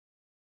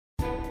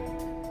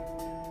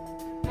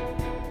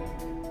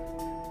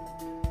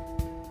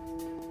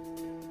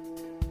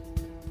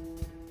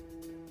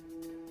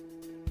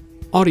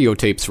Audio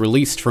tapes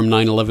released from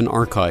 9/11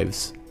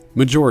 archives.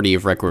 Majority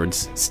of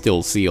records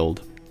still sealed.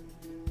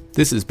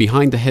 This is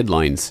Behind the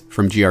Headlines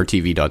from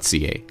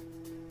GRTV.ca.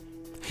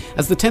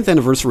 As the 10th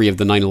anniversary of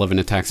the 9/11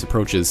 attacks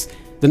approaches,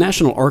 the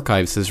National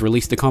Archives has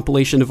released a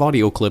compilation of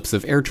audio clips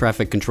of air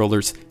traffic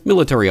controllers,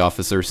 military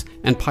officers,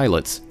 and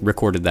pilots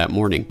recorded that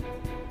morning.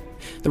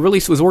 The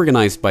release was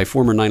organized by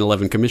former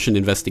 9/11 Commission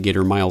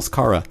investigator Miles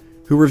Cara,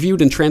 who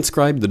reviewed and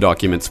transcribed the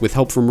documents with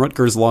help from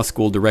Rutgers Law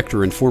School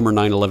director and former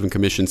 9/11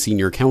 Commission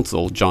senior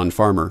counsel John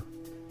Farmer.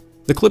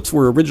 The clips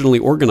were originally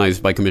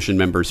organized by Commission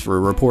members for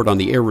a report on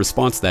the air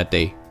response that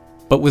day,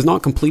 but was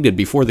not completed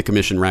before the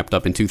Commission wrapped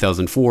up in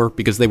 2004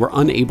 because they were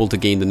unable to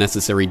gain the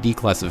necessary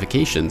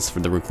declassifications for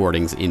the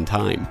recordings in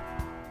time.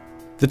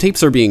 The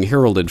tapes are being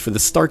heralded for the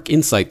stark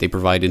insight they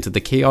provide into the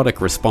chaotic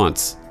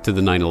response to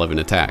the 9/11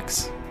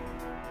 attacks.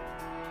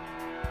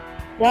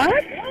 What?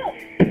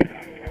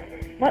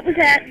 What was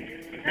that?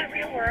 Is that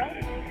real world?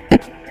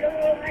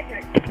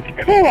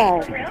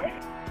 Cool.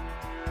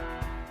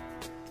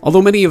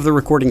 Although many of the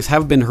recordings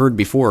have been heard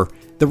before,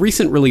 the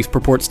recent release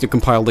purports to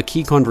compile the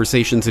key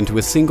conversations into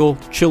a single,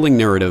 chilling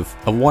narrative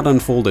of what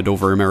unfolded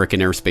over American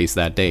airspace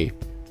that day.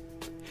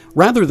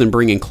 Rather than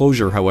bringing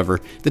closure, however,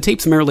 the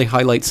tapes merely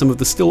highlight some of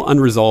the still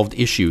unresolved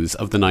issues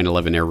of the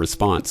 9/11 air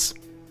response.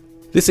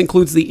 This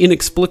includes the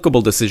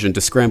inexplicable decision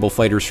to scramble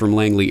fighters from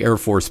Langley Air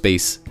Force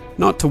Base,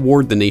 not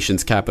toward the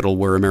nation's capital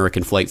where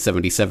American Flight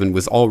 77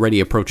 was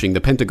already approaching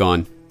the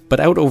Pentagon, but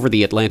out over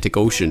the Atlantic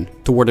Ocean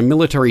toward a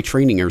military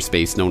training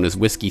airspace known as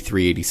Whiskey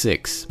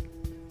 386.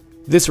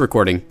 This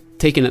recording,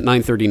 taken at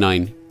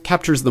 9:39,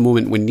 captures the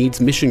moment when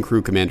NEAD's mission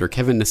crew commander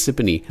Kevin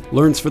Nasipany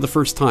learns for the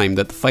first time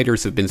that the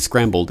fighters have been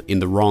scrambled in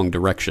the wrong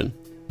direction.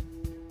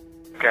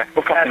 Okay,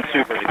 we'll call in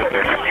super to get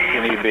there if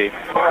you need be.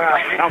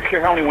 I don't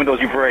care how many windows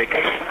you break.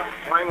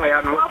 Finally,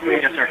 I'm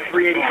yes, sir.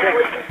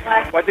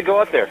 386. Why'd they go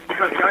out there?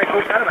 Because the guy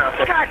pushed out out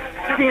there. God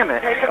Damn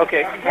it.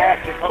 Okay,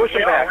 push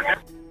him back.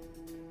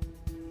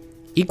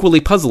 Equally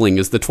puzzling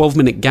is the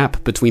 12-minute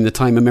gap between the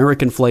time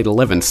American Flight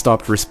 11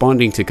 stopped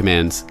responding to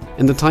commands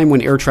and the time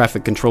when air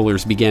traffic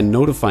controllers began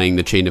notifying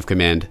the chain of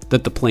command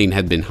that the plane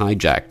had been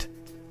hijacked.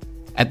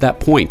 At that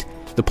point,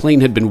 the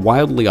plane had been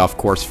wildly off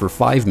course for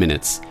 5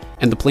 minutes,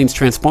 and the plane's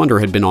transponder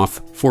had been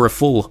off for a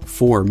full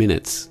 4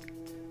 minutes.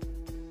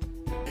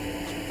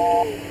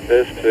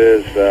 This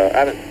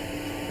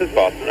is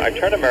Boston. I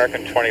turned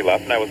American 20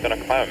 left and I was going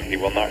to climb him. He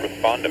will not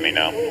respond to me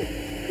now.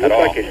 Looks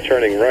like he's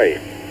turning right.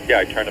 Yeah,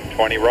 I turned him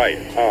 20 right.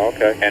 Oh,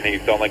 okay. And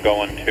he's only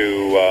going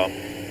to,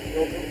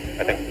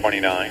 I think,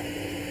 29.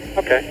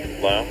 Okay.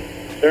 Low.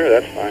 Sure,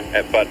 that's fine.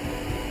 But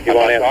he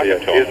won't answer you.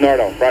 He's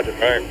Nardo. Roger.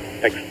 All right.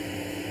 Thanks.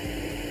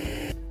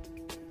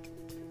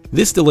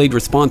 This delayed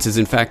response is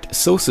in fact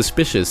so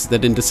suspicious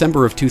that in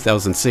December of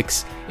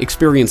 2006,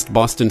 experienced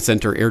Boston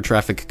Center air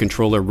traffic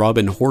controller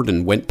Robin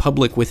Horden went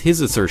public with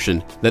his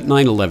assertion that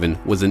 9/11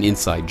 was an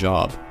inside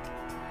job.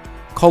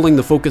 Calling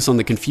the focus on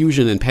the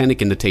confusion and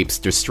panic in the tapes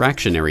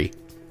distractionary,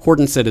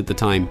 Horden said at the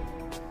time,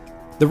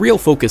 "The real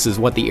focus is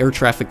what the air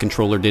traffic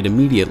controller did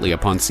immediately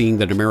upon seeing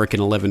that American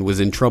 11 was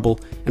in trouble,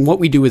 and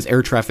what we do as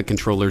air traffic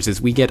controllers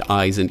is we get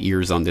eyes and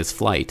ears on this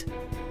flight.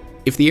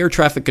 If the air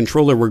traffic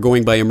controller were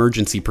going by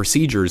emergency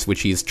procedures,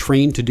 which he is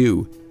trained to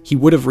do, he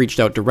would have reached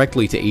out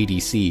directly to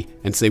ADC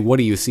and say, 'What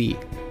do you see?'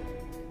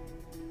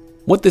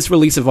 What this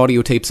release of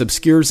audio tapes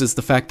obscures is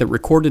the fact that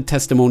recorded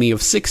testimony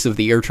of 6 of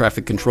the air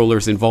traffic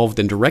controllers involved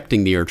in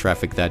directing the air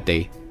traffic that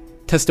day,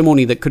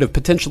 testimony that could have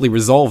potentially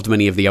resolved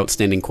many of the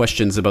outstanding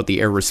questions about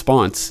the air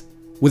response,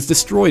 was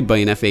destroyed by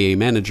an FAA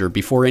manager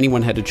before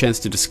anyone had a chance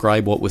to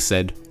describe what was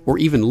said or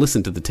even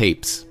listen to the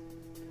tapes.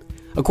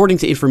 According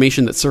to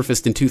information that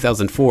surfaced in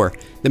 2004,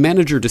 the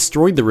manager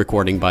destroyed the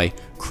recording by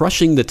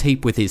crushing the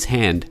tape with his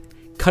hand,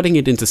 cutting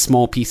it into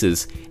small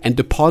pieces, and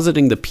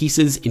depositing the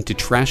pieces into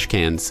trash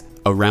cans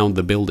around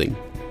the building.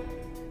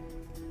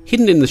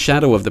 Hidden in the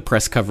shadow of the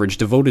press coverage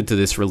devoted to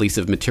this release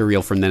of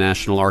material from the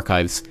National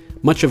Archives,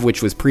 much of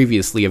which was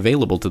previously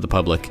available to the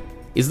public,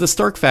 is the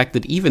stark fact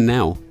that even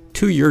now,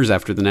 2 years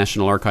after the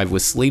National Archive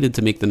was slated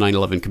to make the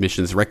 9/11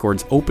 Commission's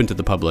records open to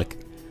the public,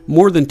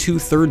 more than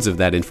 2/3 of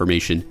that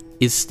information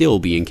is still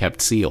being kept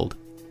sealed.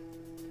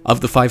 Of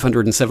the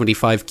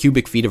 575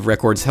 cubic feet of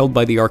records held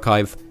by the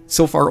archive,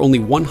 so far only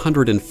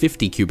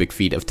 150 cubic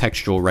feet of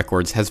textual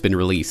records has been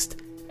released,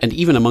 and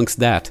even amongst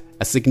that,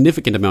 a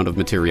significant amount of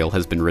material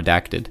has been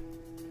redacted.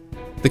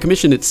 The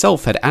Commission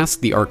itself had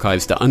asked the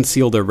archives to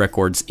unseal their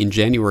records in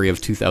January of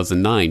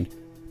 2009,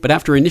 but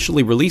after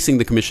initially releasing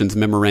the Commission's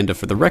memoranda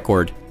for the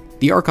record,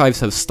 the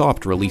archives have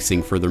stopped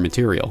releasing further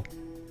material.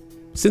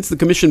 Since the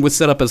Commission was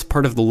set up as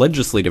part of the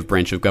legislative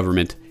branch of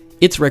government,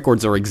 its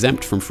records are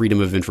exempt from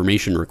Freedom of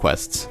Information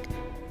requests.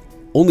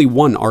 Only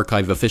one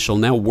archive official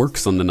now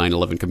works on the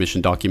 9/11 Commission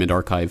document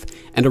archive,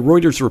 and a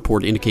Reuters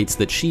report indicates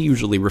that she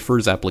usually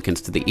refers applicants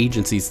to the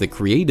agencies that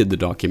created the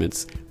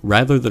documents,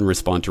 rather than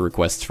respond to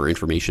requests for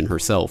information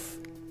herself.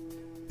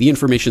 The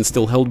information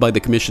still held by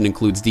the Commission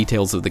includes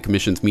details of the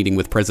Commission's meeting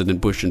with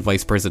President Bush and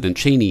Vice President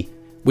Cheney,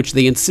 which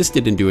they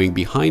insisted in doing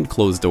behind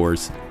closed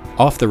doors,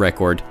 off the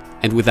record,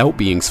 and without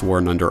being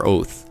sworn under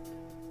oath.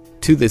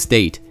 To this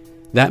date,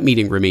 that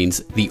meeting remains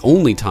the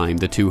only time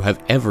the two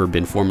have ever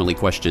been formally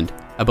questioned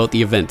about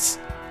the events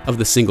of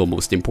the single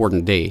most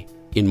important day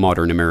in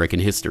modern American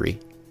history.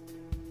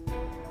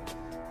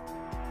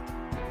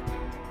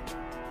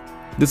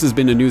 This has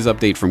been a news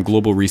update from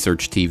Global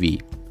Research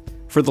TV.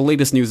 For the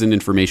latest news and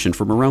information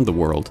from around the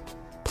world,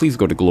 please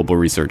go to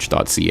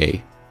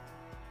globalresearch.ca.